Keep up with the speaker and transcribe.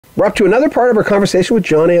We're up to another part of our conversation with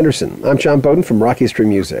John Anderson. I'm John Beaudin from Rock History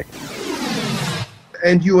Music.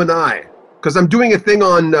 And You and I, because I'm doing a thing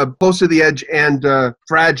on Close to the Edge and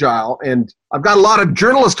Fragile, and I've got a lot of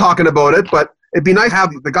journalists talking about it, but it'd be nice to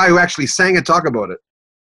have the guy who actually sang it talk about it.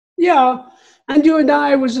 Yeah, And You and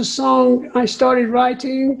I was a song I started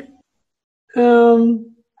writing.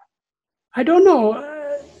 I don't know.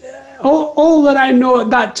 All that I know at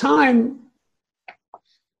that time,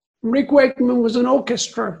 Rick Wakeman was an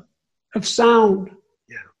orchestra of sound.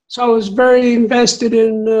 Yeah. So I was very invested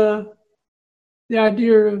in the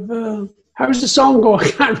idea of how does the song go? I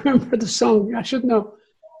can't remember the song. I should know.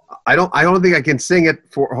 I don't think I can sing it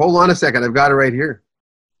for. Hold on a second. I've got it right here.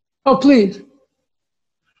 Oh, please.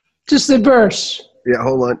 Just the verse. Yeah,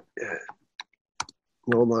 hold on.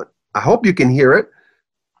 Hold on. I hope you can hear it.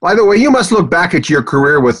 By the way, you must look back at your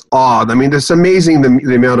career with awe. I mean, it's amazing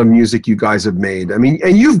the amount of music you guys have made. I mean,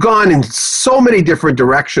 and you've gone in so many different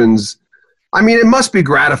directions. I mean, it must be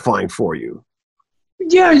gratifying for you.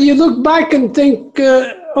 Yeah, you look back and think,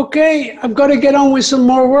 okay, I've got to get on with some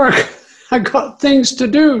more work. I got things to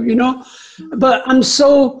do, you know. But I'm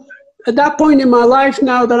so, at that point in my life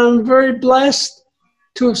now that I'm very blessed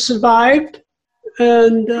to have survived.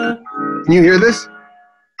 And can you hear this?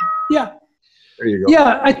 Yeah. There you go.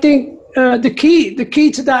 Yeah, I think the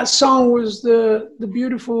key to that song was the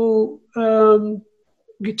beautiful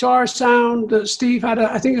guitar sound that Steve had.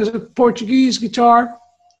 I think it was a Portuguese guitar.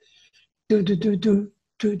 Do do do do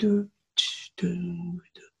do do do.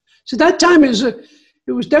 So that time it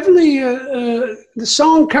was definitely the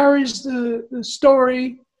song carries the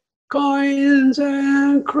story. Coins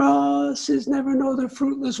and crosses never know their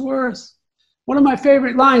fruitless worth. One of my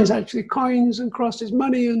favorite lines, actually. Coins and crosses,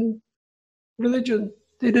 money and religion,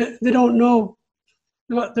 they don't know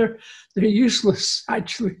what they're useless,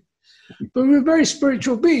 actually. But we're very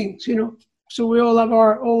spiritual beings, you know, so we all have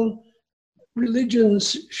our own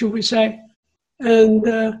religions, should we say. And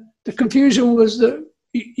the confusion was that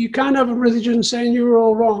you can't have a religion saying you're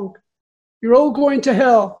all wrong. You're all going to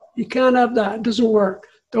hell. You can't have that. It doesn't work.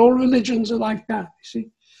 The old religions are like that, you see.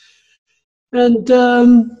 And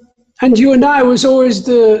You and I was always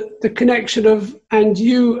the connection of and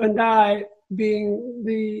you and I being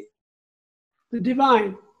the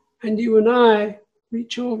divine, and you and I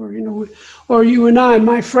reach over, you know, or you and I,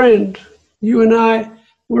 my friend, you and I,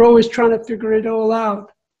 we're always trying to figure it all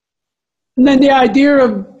out. And then the idea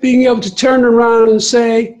of being able to turn around and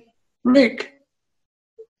say, Rick,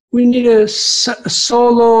 we need a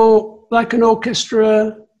solo, like an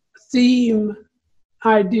orchestra theme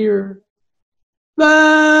idea.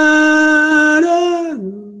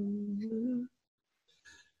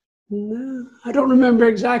 I don't remember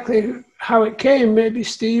exactly how it came. Maybe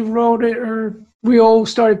Steve wrote it, or we all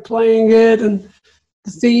started playing it, and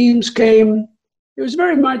the themes came. It was a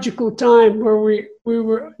very magical time where we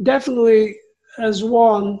were definitely as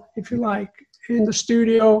one, if you like, in the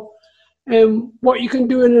studio. And what you can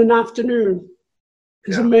do in an afternoon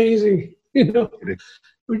is amazing, you know.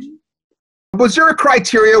 Was there a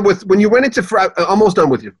criteria with when you went into almost done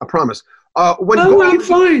with you? I promise. I'm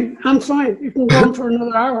fine. You can go on for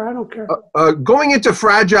another hour. I don't care. Going into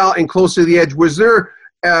Fragile and Close to the Edge, was there,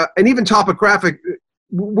 and even Topographic,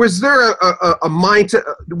 was there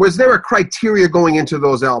was there a criteria going into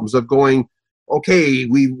those albums of going, okay,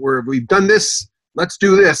 we've done this, let's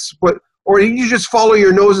do this, or did you just follow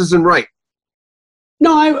your noses and write?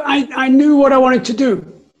 No, I knew what I wanted to do.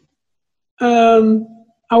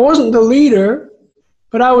 I wasn't the leader,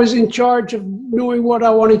 but I was in charge of knowing what I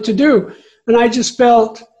wanted to do. And I just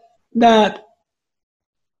felt that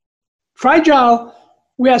Fragile,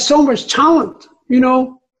 we had so much talent, you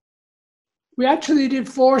know. We actually did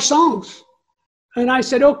 4 songs. And I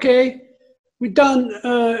said, okay, we've done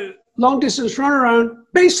Long Distance Runaround,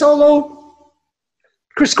 bass solo,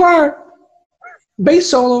 Chris Squire, bass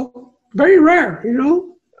solo, very rare, you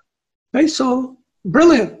know, bass solo,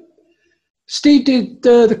 brilliant. Steve did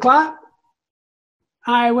the clap.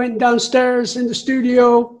 I went downstairs in the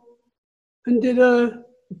studio and did a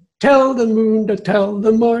tell the moon to tell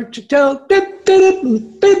the march to tell,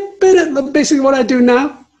 basically what I do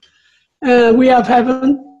now. We Have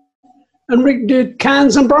Heaven. And Rick did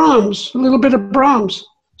Cans and Brahms, a little bit of Brahms.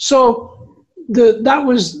 So that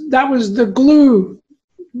was the glue.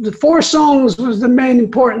 The 4 songs was the main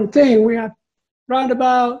important thing. We had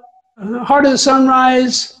Roundabout, Heart of the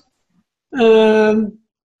Sunrise, and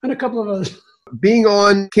a couple of others. Being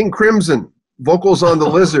on King Crimson, vocals on The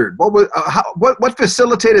Lizard, what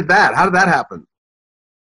facilitated that? How did that happen?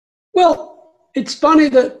 Well, it's funny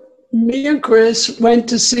that me and Chris went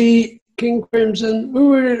to see King Crimson. We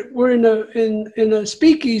were in a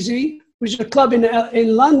speakeasy which is a club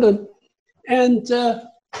in London. And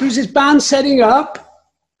who's this band setting up?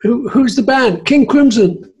 Who's the band? King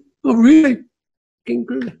Crimson. Oh, really? King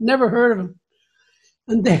Crimson? Never heard of them.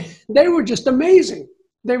 And they were just amazing.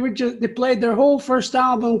 They played their whole first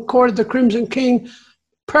album, Court of the Crimson King,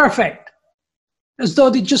 perfect. As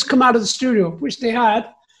though they'd just come out of the studio, which they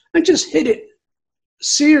had, and just hit it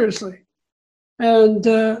seriously. And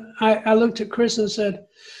I looked at Chris and said,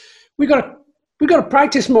 we got to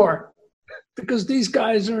practice more, because these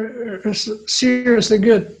guys are seriously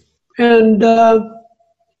good. And a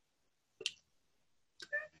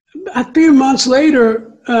few months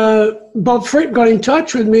later, Bob Frick got in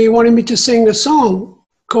touch with me, wanting me to sing a song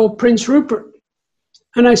called Prince Rupert.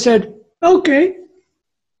 And I said, okay,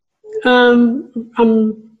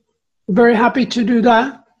 I'm very happy to do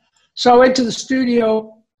that. So I went to the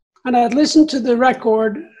studio, and I had listened to the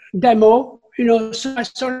record demo, so I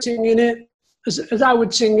started singing it as I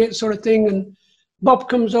would sing it, sort of thing. And Bob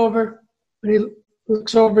comes over, and he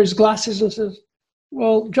looks over his glasses and says,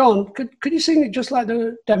 well, John, could you sing it just like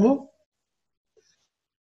the demo?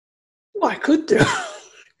 Well, I could do,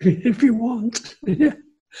 if you want. Yeah.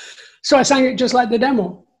 So I sang it just like the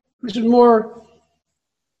demo, which was more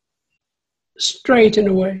straight in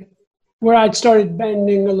a way, where I'd started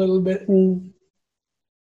bending a little bit. And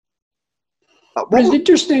but it's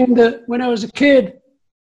interesting that when I was a kid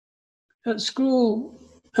at school,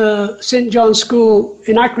 St. John's School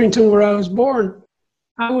in Accrington, where I was born,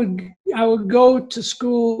 I would go to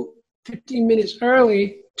school 15 minutes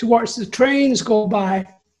early to watch the trains go by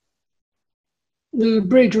the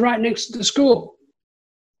bridge right next to the school.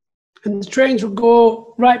 And the trains would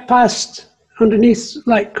go right past underneath,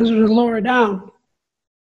 because it was lower down.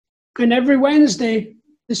 And every Wednesday,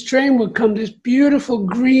 this train would come, this beautiful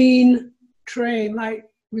green train,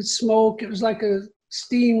 with smoke. It was like a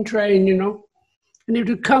steam train, And it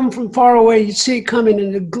would come from far away. You'd see it coming,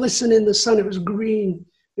 and it would glisten in the sun. It was green.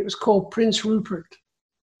 It was called Prince Rupert.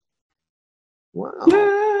 Wow.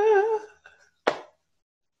 Yeah.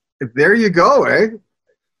 There you go, eh?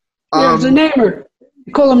 Yeah, it was a namer.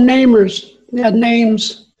 You call them namers. They had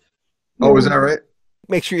names. Oh, is that right?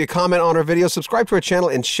 Make sure you comment on our videos, subscribe to our channel,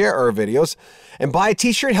 and share our videos. And buy a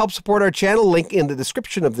t-shirt, help support our channel. Link in the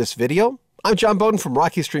description of this video. I'm John Beaudin from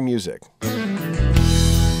Rock History Music.